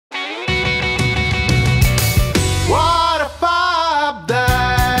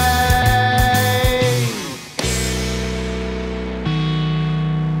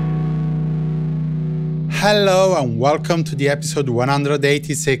Hello and welcome to the episode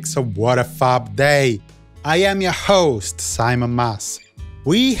 186 of What a Fab Day. I am your host, Simon Mas.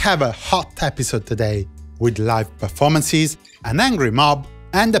 We have a hot episode today, with live performances, an angry mob,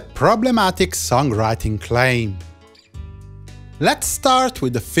 and a problematic songwriting claim. Let's start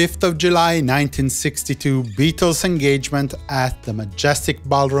with the 5th of July 1962 Beatles engagement at the Majestic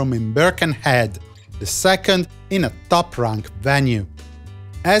Ballroom in Birkenhead, the second in a top-ranked venue.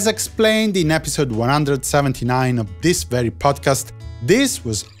 As explained in episode 179 of this very podcast, this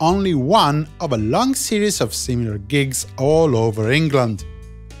was only one of a long series of similar gigs all over England.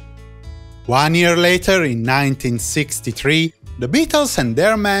 1 year later, in 1963, the Beatles and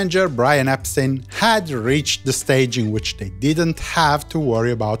their manager Brian Epstein had reached the stage in which they didn't have to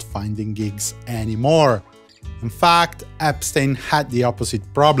worry about finding gigs anymore. In fact, Epstein had the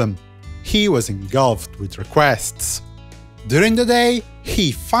opposite problem. He was engulfed with requests. During the day,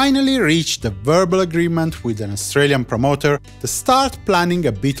 he finally reached a verbal agreement with an Australian promoter to start planning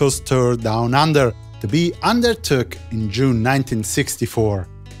a Beatles tour down under, to be undertook in June 1964,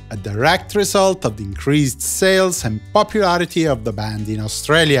 a direct result of the increased sales and popularity of the band in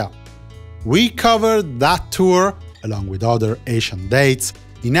Australia. We covered that tour, along with other Asian dates,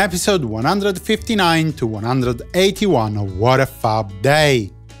 in episode 159 to 181 of What a Fab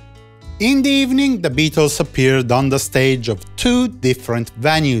Day. In the evening, the Beatles appeared on the stage of two different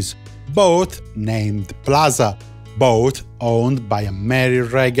venues, both named Plaza, both owned by Mary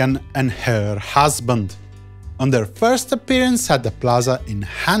Regan and her husband. On their first appearance at the Plaza in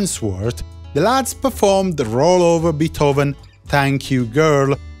Handsworth, the lads performed the Roll Over Beethoven, Thank You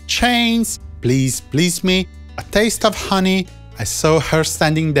Girl, Chains, Please Please Me, A Taste of Honey, I Saw Her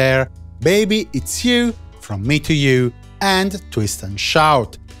Standing There, Baby It's You, From Me to You, and Twist and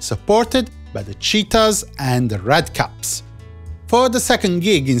Shout, supported by the Cheetahs and the Redcaps. For the second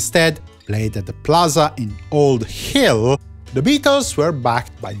gig instead, played at the Plaza in Old Hill, the Beatles were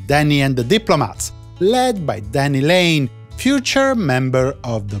backed by Danny and the Diplomats, led by Danny Lane, future member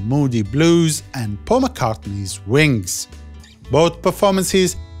of the Moody Blues and Paul McCartney's Wings. Both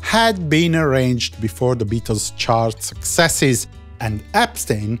performances had been arranged before the Beatles' chart successes, and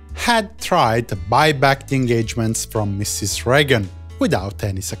Epstein had tried to buy back the engagements from Mrs. Regan, without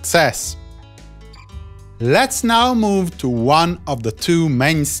any success. Let's now move to one of the two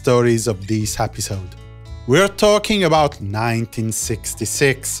main stories of this episode. We're talking about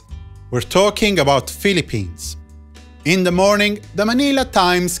 1966. We're talking about Philippines. In the morning, the Manila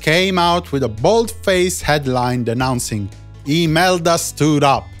Times came out with a bold-faced headline announcing Imelda stood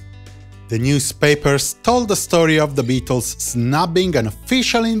up. The newspapers told the story of the Beatles snubbing an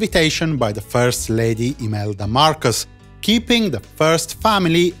official invitation by the First Lady Imelda Marcos, keeping the first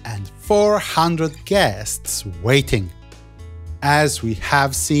family and 400 guests waiting. As we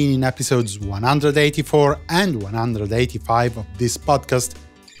have seen in episodes 184 and 185 of this podcast,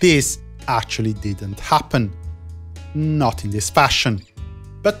 this actually didn't happen. Not in this fashion.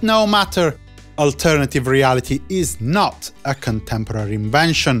 But no matter, alternative reality is not a contemporary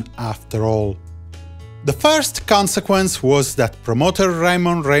invention after all. The first consequence was that promoter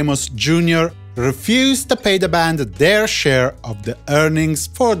Raymond Ramos Jr. refused to pay the band their share of the earnings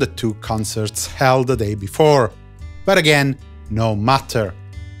for the two concerts held the day before. But again, no matter.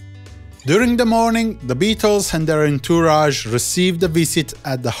 During the morning, the Beatles and their entourage received a visit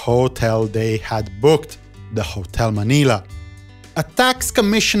at the hotel they had booked, the Hotel Manila. A tax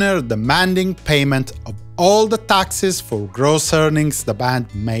commissioner demanding payment of all the taxes for gross earnings the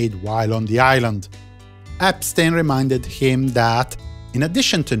band made while on the island. Epstein reminded him that, in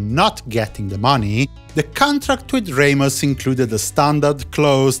addition to not getting the money, the contract with Ramos included a standard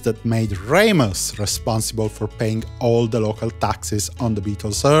clause that made Ramos responsible for paying all the local taxes on the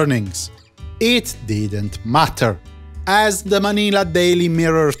Beatles' earnings. It didn't matter. As the Manila Daily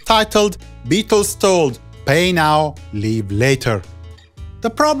Mirror titled, Beatles told, "Pay now, leave later." The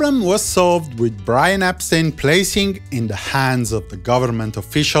problem was solved with Brian Epstein placing in the hands of the government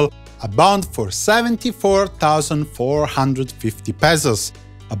official a bond for 74,450 pesos,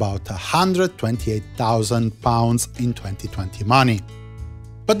 about £128,000 in 2020 money.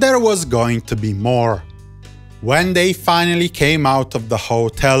 But there was going to be more. When they finally came out of the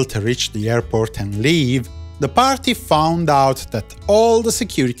hotel to reach the airport and leave, the party found out that all the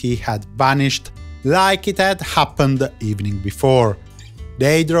security had vanished like it had happened the evening before.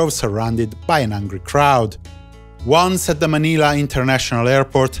 They drove surrounded by an angry crowd. Once at the Manila International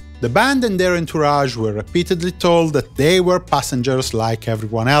Airport, the band and their entourage were repeatedly told that they were passengers like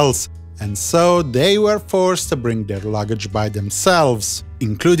everyone else, and so they were forced to bring their luggage by themselves,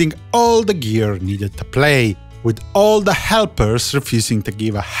 including all the gear needed to play, with all the helpers refusing to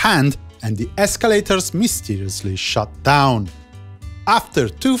give a hand and the escalators mysteriously shut down. After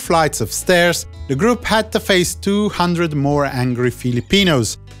 2 flights of stairs, the group had to face 200 more angry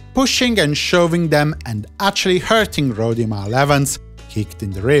Filipinos, pushing and shoving them and actually hurting Roddy Mal Evans, kicked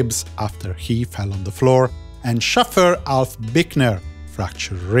in the ribs after he fell on the floor, and chauffeur Alf Bickner,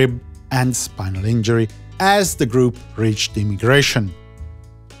 fractured rib and spinal injury, as the group reached immigration.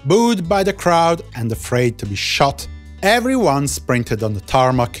 Booed by the crowd and afraid to be shot, everyone sprinted on the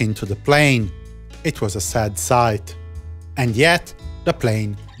tarmac into the plane. It was a sad sight. And yet, the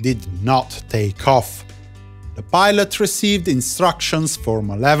plane did not take off. The pilot received instructions for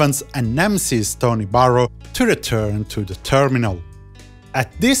Mal Evans and nemesis Tony Barrow to return to the terminal.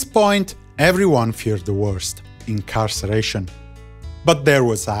 At this point, everyone feared the worst – incarceration. But there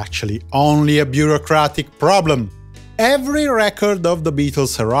was actually only a bureaucratic problem. Every record of the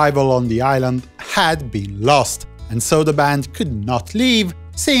Beatles' arrival on the island had been lost, and so the band could not leave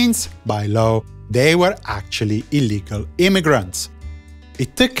since, by law, they were actually illegal immigrants.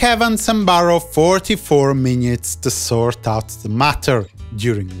 It took Evans and Barrow 44 minutes to sort out the matter,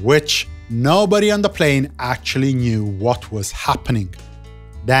 during which nobody on the plane actually knew what was happening.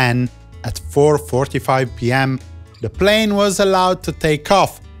 Then, at 4:45 p.m., the plane was allowed to take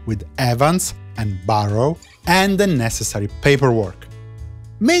off with Evans and Barrow and the necessary paperwork.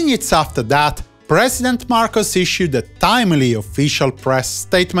 Minutes after that, President Marcos issued a timely official press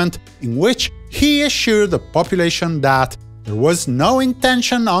statement in which he assured the population that there was no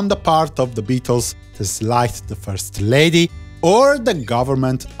intention on the part of the Beatles to slight the First Lady or the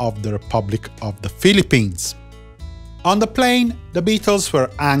government of the Republic of the Philippines. On the plane, the Beatles were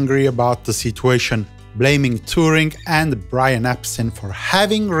angry about the situation, blaming Turing and Brian Epstein for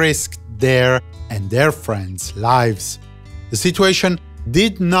having risked their and their friends' lives. The situation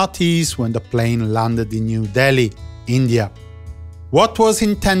did not ease when the plane landed in New Delhi, India. What was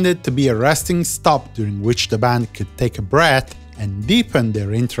intended to be a resting stop during which the band could take a breath and deepen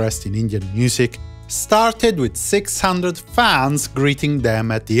their interest in Indian music started with 600 fans greeting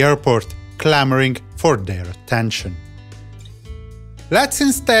them at the airport, clamoring for their attention. Let's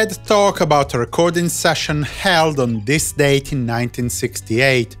instead talk about a recording session held on this date in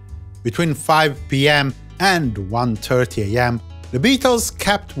 1968. Between 5 p.m. and 1:30 a.m., the Beatles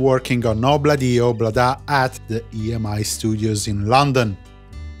kept working on Obladi Oblada at the EMI studios in London.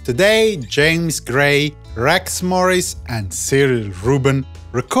 Today, James Gray, Rex Morris and Cyril Rubin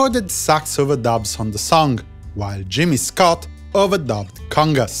recorded sax overdubs on the song, while Jimmy Scott overdubbed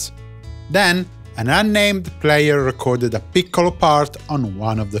congas. Then, an unnamed player recorded a piccolo part on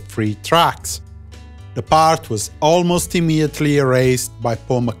one of the 3 tracks. The part was almost immediately erased by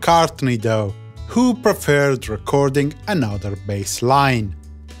Paul McCartney though, who preferred recording another bass line.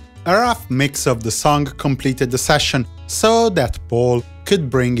 A rough mix of the song completed the session so that Paul could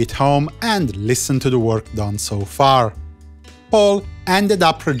bring it home and listen to the work done so far. Paul ended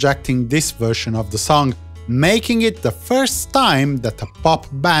up rejecting this version of the song, making it the first time that a pop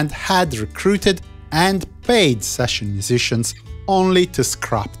band had recruited and paid session musicians only to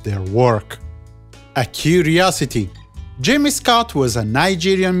scrap their work. A curiosity: Jimmy Scott was a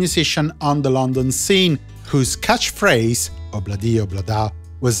Nigerian musician on the London scene whose catchphrase, Obladi Oblada,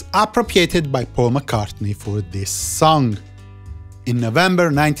 was appropriated by Paul McCartney for this song. In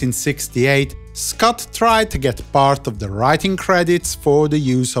November 1968, Scott tried to get part of the writing credits for the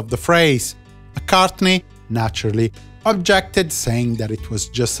use of the phrase. McCartney, naturally, objected, saying that it was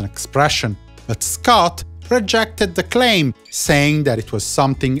just an expression, but Scott rejected the claim, saying that it was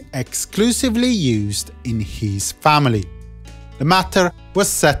something exclusively used in his family. The matter was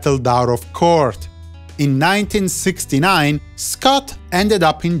settled out of court. In 1969, Scott ended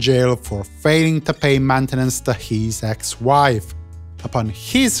up in jail for failing to pay maintenance to his ex-wife. Upon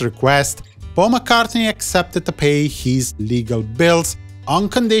his request, Paul McCartney accepted to pay his legal bills on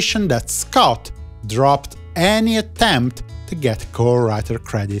condition that Scott dropped any attempt to get co-writer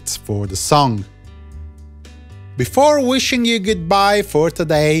credits for the song. Before wishing you goodbye for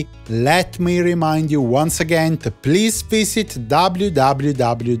today, let me remind you once again to please visit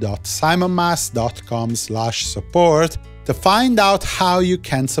www.simonmas.com/support to find out how you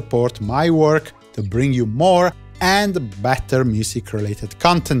can support my work to bring you more and better music-related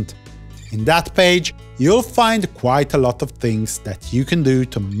content. In that page, you'll find quite a lot of things that you can do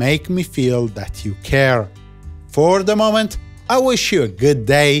to make me feel that you care. For the moment, I wish you a good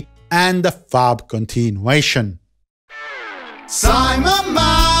day and a fab continuation. Simon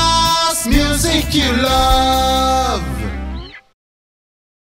Mas, music you love.